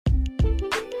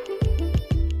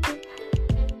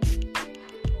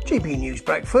GB News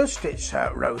Breakfast. It's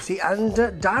Rosie and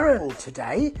Darren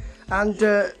today, and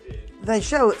they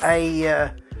show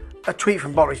a tweet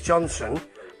from Boris Johnson,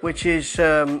 which is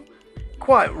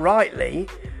quite rightly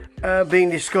being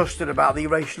discussed about the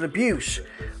racial abuse,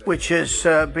 which has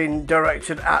been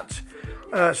directed at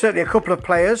certainly a couple of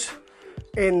players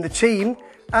in the team.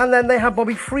 And then they have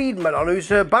Bobby Friedman on, who's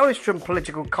a barrister and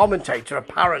political commentator,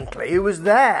 apparently, who was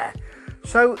there.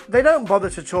 So they don't bother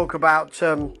to talk about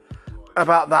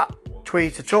that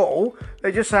tweet at all.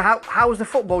 They just say, how's the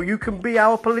football? You can be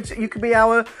our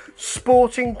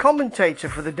sporting commentator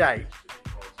for the day.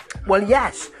 Well,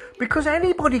 yes, because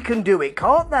anybody can do it,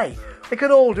 can't they? They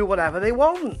can all do whatever they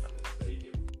want.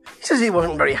 He says he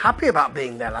wasn't very happy about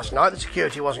being there last night. The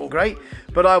security wasn't great,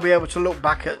 but I'll be able to look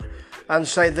back at and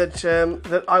say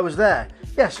that I was there.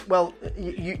 Yes, well,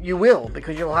 you will,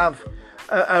 because you'll have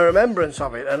a remembrance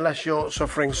of it, unless you're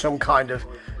suffering some kind of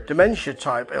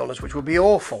dementia-type illness, which would be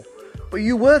awful. But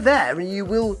you were there, and you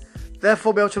will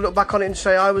therefore be able to look back on it and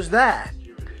say, I was there.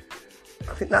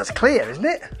 I think that's clear, isn't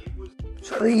it?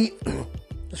 So the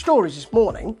stories this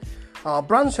morning are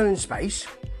Branson in space,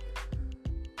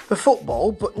 the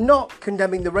football, but not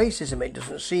condemning the racism, it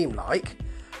doesn't seem like,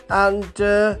 and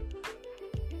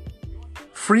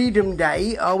Freedom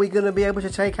Day, are we going to be able to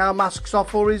take our masks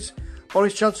off, or is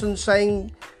Boris Johnson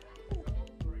saying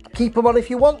keep them on if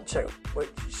you want to, which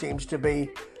seems to be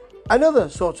another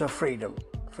sort of freedom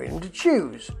to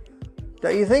choose,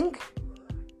 don't you think?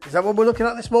 Is that what we're looking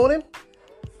at this morning?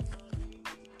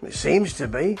 It seems to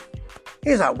be.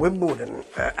 Here's that Wimbledon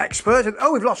expert, and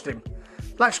we've lost him.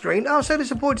 Black screen. So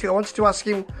disappointing. I wanted to ask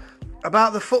him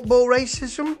about the football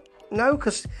racism. No,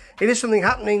 because it is something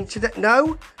happening today.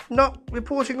 No, not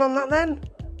reporting on that then?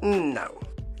 No.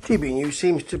 GB News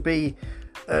seems to be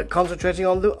concentrating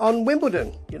on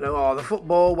Wimbledon. The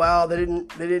football, well, they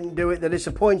didn't do it, they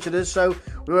disappointed us, so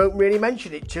we won't really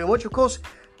mention it too much. Of course,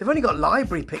 they've only got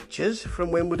library pictures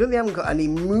from Wimbledon, they haven't got any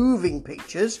moving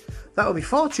pictures. That would be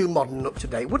far too modern and up to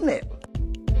date, wouldn't it?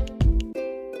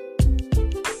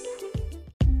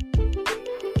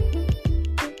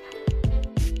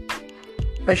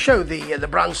 They show the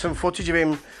Branson footage of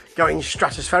him going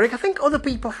stratospheric. I think other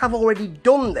people have already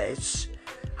done this,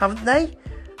 haven't they?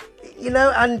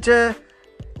 And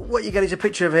what you get is a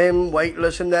picture of him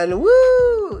weightless, and then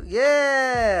woo,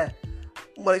 yeah.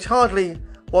 Well, it's hardly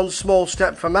one small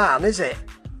step for man, is it?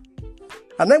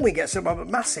 And then we get Sir Robert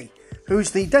Massey,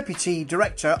 who's the Deputy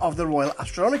Director of the Royal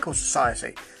Astronomical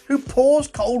Society, who pours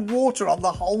cold water on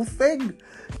the whole thing.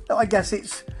 I guess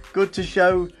it's good to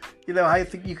show, how I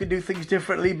think you can do things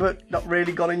differently, but not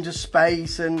really gone into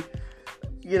space. And,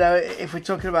 if we're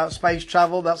talking about space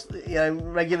travel, that's,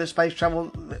 regular space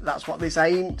travel, that's what this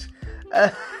ain't.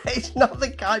 It's not the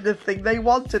kind of thing they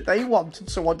wanted. They wanted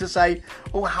someone to say,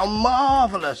 oh, how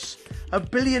marvellous, a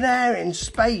billionaire in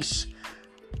space.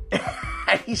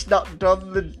 And he's not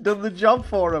done the job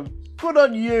for them. Good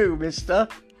on you, mister.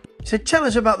 So tell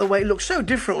us about the way it looks so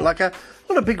different, not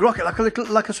a big rocket,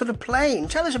 like a sort of plane.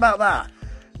 Tell us about that.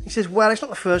 He says, well, it's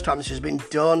not the first time this has been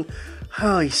done.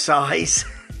 Oh, he sighs.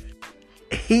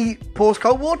 He pours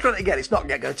cold water on it again. It's not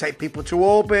going to take people to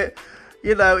orbit.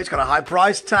 It's got a high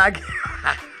price tag.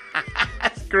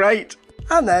 That's great.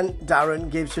 And then Darren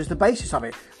gives us the basis of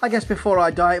it. I guess before I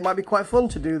die, it might be quite fun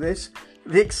to do this.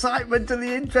 The excitement and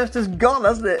the interest has gone,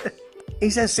 hasn't it? He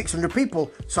says 600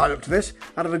 people sign up to this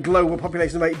out of a global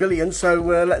population of 8 billion. So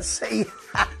let's see.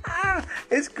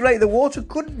 It's great. The water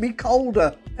couldn't be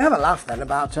colder. I have a laugh then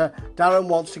about Darren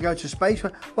wants to go to space.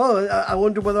 Well, I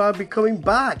wonder whether I'll be coming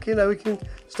back. We can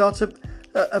start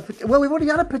well, we've already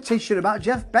had a petition about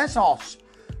Jeff Bezos.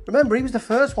 Remember, he was the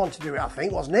first one to do it, I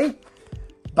think, wasn't he?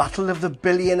 Battle of the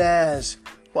billionaires.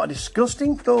 What a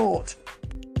disgusting thought.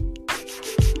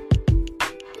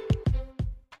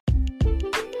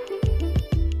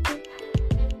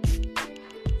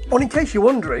 Well, in case you're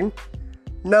wondering,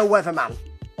 no weatherman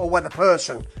or weather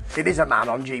person. It is a man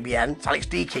on GBN. It's Alex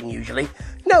Deakin usually.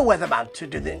 No weatherman to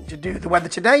do the weather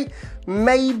today.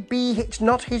 Maybe it's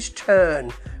not his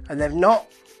turn, and they've not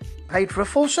paid for a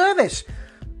full service.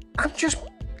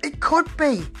 It could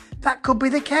be. That could be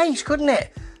the case, couldn't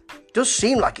it? Does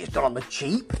seem like it's done on the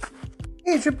cheap.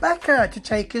 Here's Rebecca to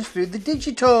take us through the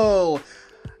digital.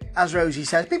 As Rosie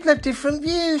says, people have different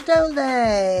views, don't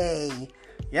they?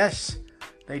 Yes,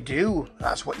 they do.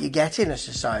 That's what you get in a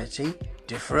society.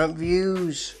 Different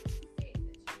views.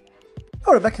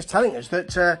 Oh, Rebecca's telling us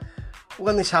that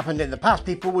when this happened in the past,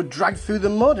 people were dragged through the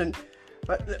mud, and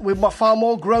we're far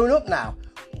more grown up now.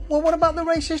 Well, what about the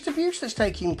racist abuse that's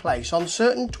taking place on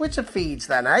certain Twitter feeds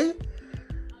then, eh?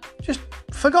 Just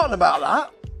forgotten about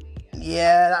that?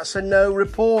 Yeah, that's a no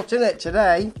report, isn't it,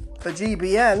 today for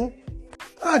GBN?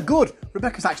 Ah, good.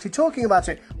 Rebecca's actually talking about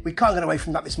it. We can't get away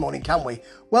from that this morning, can we?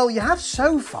 Well, you have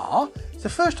so far. It's the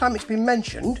first time it's been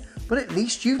mentioned, but at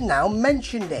least you've now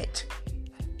mentioned it.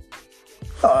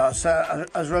 Oh,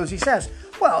 as Rosie says,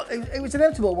 well, it was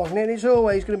inevitable, wasn't it? And it's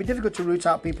always going to be difficult to root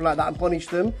out people like that and punish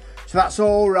them. So that's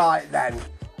all right then.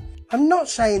 I'm not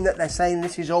saying that they're saying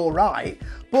this is all right,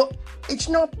 but it's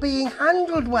not being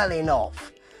handled well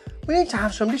enough. We need to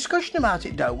have some discussion about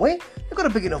it, don't we? We've got a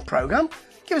big enough programme.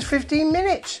 Give us 15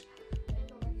 minutes.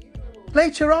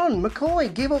 Later on,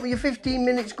 McCoy, give up your 15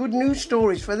 minutes good news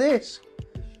stories for this.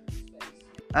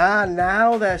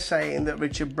 Now they're saying that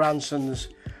Richard Branson's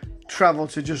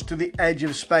travelled to the edge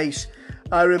of space.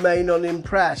 I remain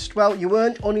unimpressed. Well, you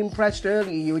weren't unimpressed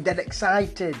earlier, you were dead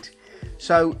excited.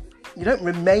 So you don't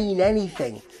remain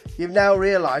anything. You've now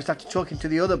realised after talking to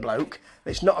the other bloke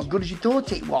that it's not as good as you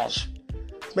thought it was.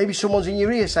 Maybe someone's in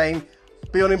your ear saying,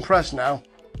 be unimpressed now.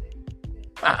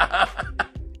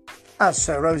 As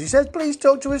Sir Rosie says, please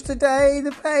talk to us today.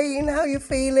 The pain, how you're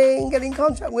feeling, get in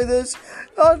contact with us.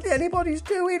 Hardly anybody's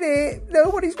doing it.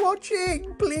 Nobody's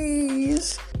watching,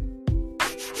 please.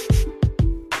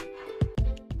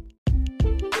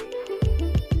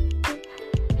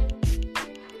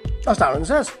 As Darren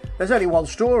says, there's only one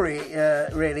story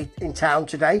really in town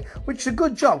today, which is a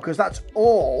good job because that's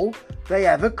all they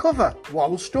ever cover.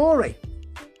 One story.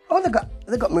 Oh,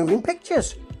 they've got moving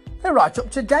pictures. They're right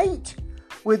up to date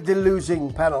with the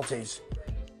losing penalties.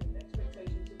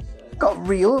 Got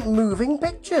real moving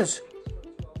pictures.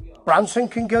 Branson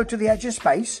can go to the edge of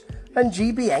space and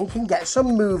GBN can get some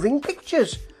moving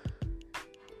pictures.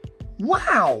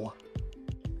 Wow!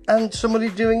 And somebody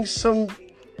doing some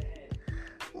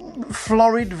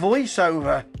florid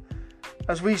voiceover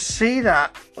as we see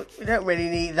that. We don't really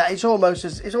need that. It's almost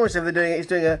as if they're doing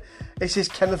it. It's this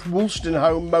Kenneth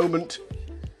Wolstenholme moment.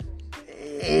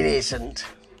 It isn't.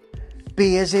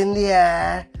 Beers in the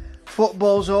air.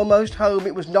 Football's almost home.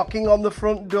 It was knocking on the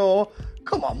front door.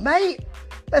 Come on, mate.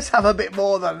 Let's have a bit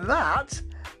more than that.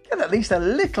 Get at least a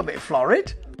little bit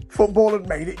florid. Football had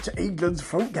made it to England's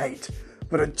front gate,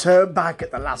 but had turned back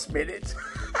at the last minute.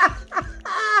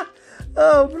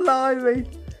 Oh, blimey.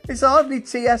 It's hardly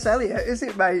T.S. Eliot, is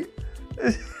it, mate?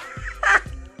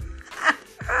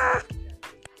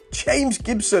 James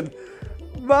Gibson.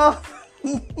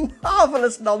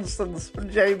 Marvellous nonsense from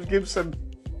James Gibson.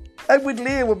 Edward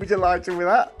Lear would be delighted with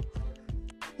that.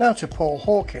 Now to Paul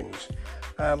Hawkins,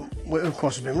 who of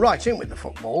course has been writing with the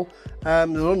football, the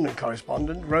London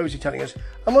correspondent, Rosie telling us,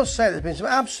 I must say there's been some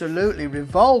absolutely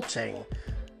revolting...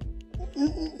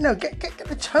 No, get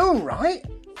the tone right.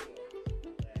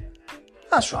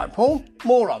 That's right, Paul.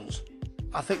 Morons.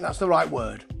 I think that's the right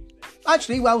word.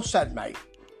 Actually, well said, mate.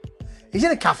 He's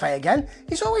in a cafe again.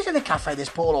 He's always in a cafe, this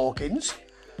Paul Hawkins.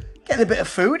 Getting a bit of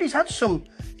food. He's had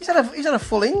a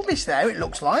full English there, it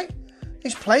looks like.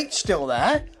 His plate's still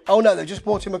there. Oh no, they've just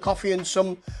bought him a coffee and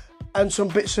some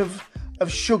bits of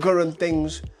sugar and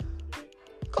things.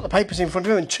 Got the papers in front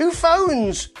of him and 2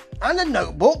 phones and a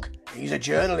notebook. He's a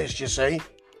journalist, you see.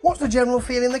 What's the general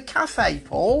feel in the cafe,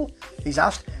 Paul? He's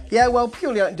asked. Yeah, well,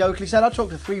 purely anecdotally said, I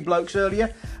talked to 3 blokes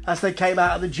earlier as they came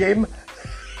out of the gym.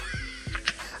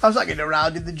 I was looking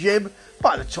around in the gym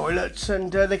by the toilets,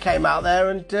 and they came out there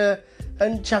and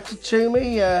chatted to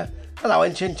me. And I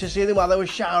went in to see them while they were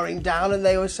showering down, and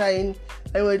they were saying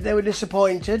they were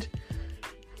disappointed.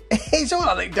 It's all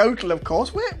anecdotal, of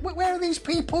course. Where are these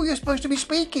people you're supposed to be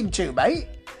speaking to, mate?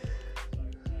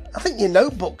 I think your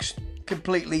notebook's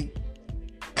completely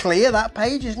clear, that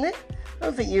page, isn't it? I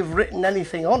don't think you've written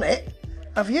anything on it,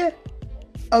 have you?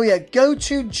 Oh yeah, go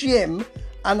to gym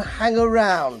and hang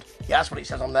around. Yeah, that's what it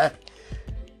says on there.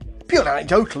 Pure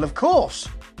anecdotal, of course.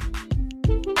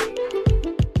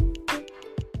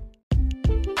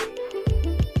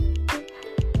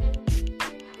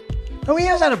 Oh, he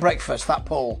has had a breakfast, that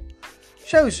Paul.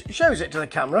 Shows it to the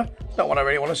camera. It's not what I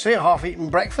really want to see, a half-eaten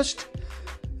breakfast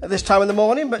at this time in the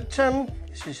morning, but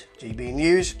this is GB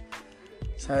News.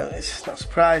 So it's not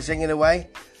surprising in a way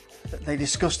that they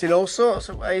discussed in all sorts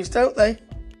of ways, don't they?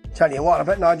 Tell you what, I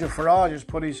bet Nigel Farage has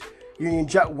put his Union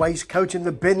Jack waistcoat in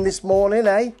the bin this morning,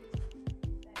 eh?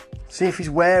 See if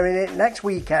he's wearing it next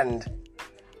weekend.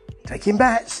 Taking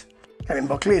bets. Kevin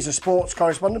Buckley is a sports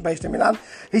correspondent based in Milan.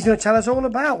 He's going to tell us all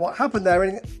about what happened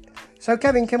there. So,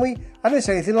 Kevin, I don't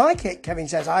say anything like it. Kevin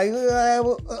says, Kevin,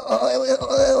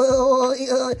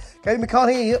 we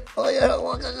can't hear you.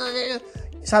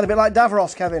 You sound a bit like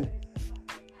Davros, Kevin.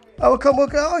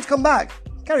 He's come back.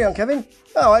 Carry on, Kevin.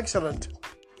 Oh, excellent.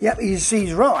 Yep,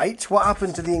 he's right. What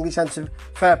happened to the English sense of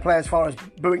fair play as far as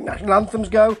booing national anthems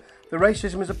go? The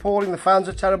racism is appalling. The fans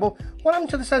are terrible. What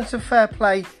happened to the sense of fair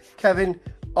play, Kevin,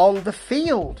 on the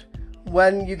field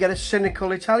when you get a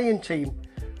cynical Italian team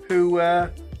who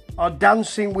are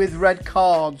dancing with red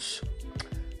cards?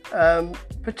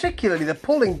 Particularly the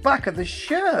pulling back of the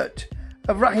shirt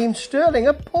of Raheem Sterling.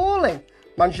 Appalling.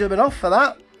 Man should have been off for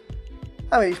that.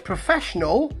 I mean, it's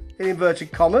professional, in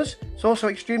inverted commas. It's also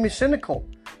extremely cynical.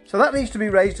 So that needs to be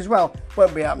raised as well.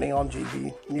 Won't be happening on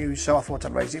GB News, so I thought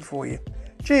I'd raise it for you.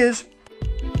 Cheers.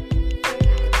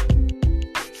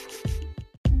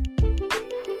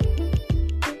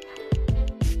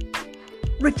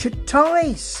 Richard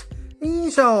Tice,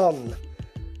 he's on.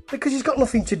 Because he's got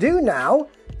nothing to do now.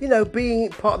 You know, being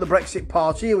part of the Brexit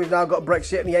party, and we've now got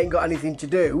Brexit and he ain't got anything to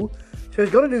do. So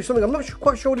he's got to do something. I'm not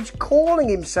quite sure what he's calling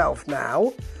himself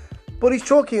now. But he's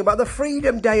talking about the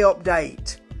Freedom Day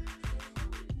update.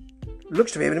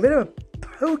 Looks to be in a bit of a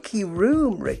pokey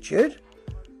room, Richard.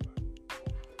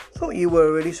 Thought you were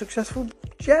a really successful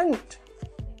gent.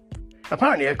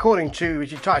 Apparently, according to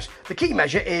Richard Tice, the key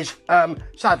measure is,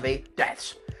 sadly,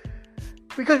 deaths.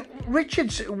 Because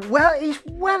Richard's he's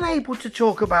well able to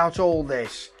talk about all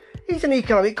this. He's an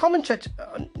economic commentator.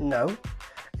 No.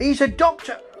 He's a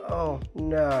doctor. Oh,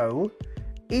 no.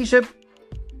 He's a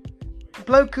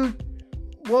bloke who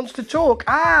wants to talk.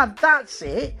 Ah, that's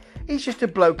it. He's just a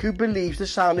bloke who believes the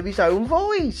sound of his own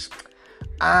voice.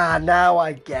 Ah, now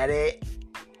I get it.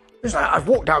 Listen, I've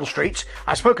walked down streets,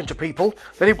 I've spoken to people,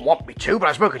 they didn't want me to, but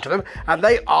I've spoken to them, and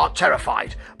they are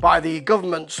terrified by the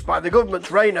government's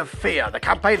reign of fear, the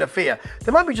campaign of fear.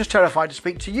 They might be just terrified to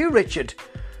speak to you, Richard.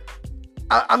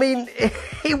 I mean,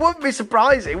 it wouldn't be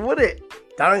surprising, would it?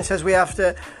 Darren says we have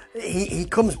to, he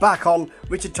comes back on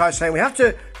Richard Tice saying we have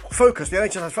to focus, the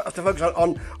NHS has to focus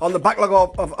on the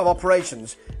backlog of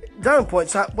operations. Darren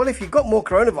points out, well, if you've got more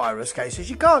coronavirus cases,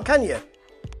 you can't, can you?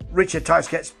 Richard Tice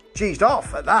gets cheesed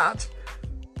off at that.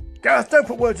 Gareth, don't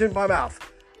put words in my mouth.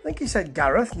 I think he said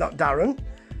Gareth, not Darren.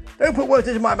 Don't put words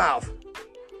into my mouth.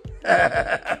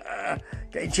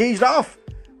 Getting cheesed off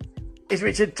is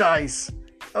Richard Tice.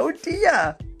 Oh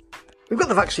dear. We've got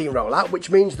the vaccine rollout, which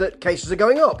means that cases are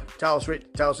going up.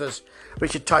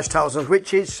 Richard Tice tells us,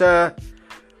 which is, well,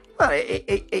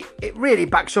 it really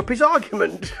backs up his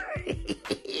argument.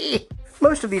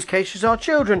 Most of these cases are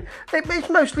children. It's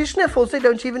mostly sniffles. They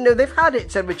don't even know they've had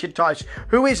it, said Richard Tice,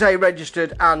 who is a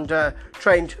registered and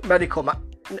trained medical man.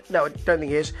 No, I don't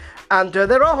think he is. And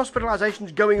there are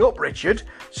hospitalisations going up, Richard.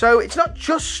 So it's not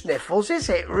just sniffles, is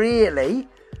it, really?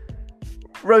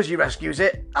 Rosie rescues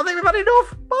it. I think we've had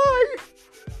enough.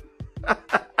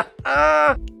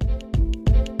 Bye.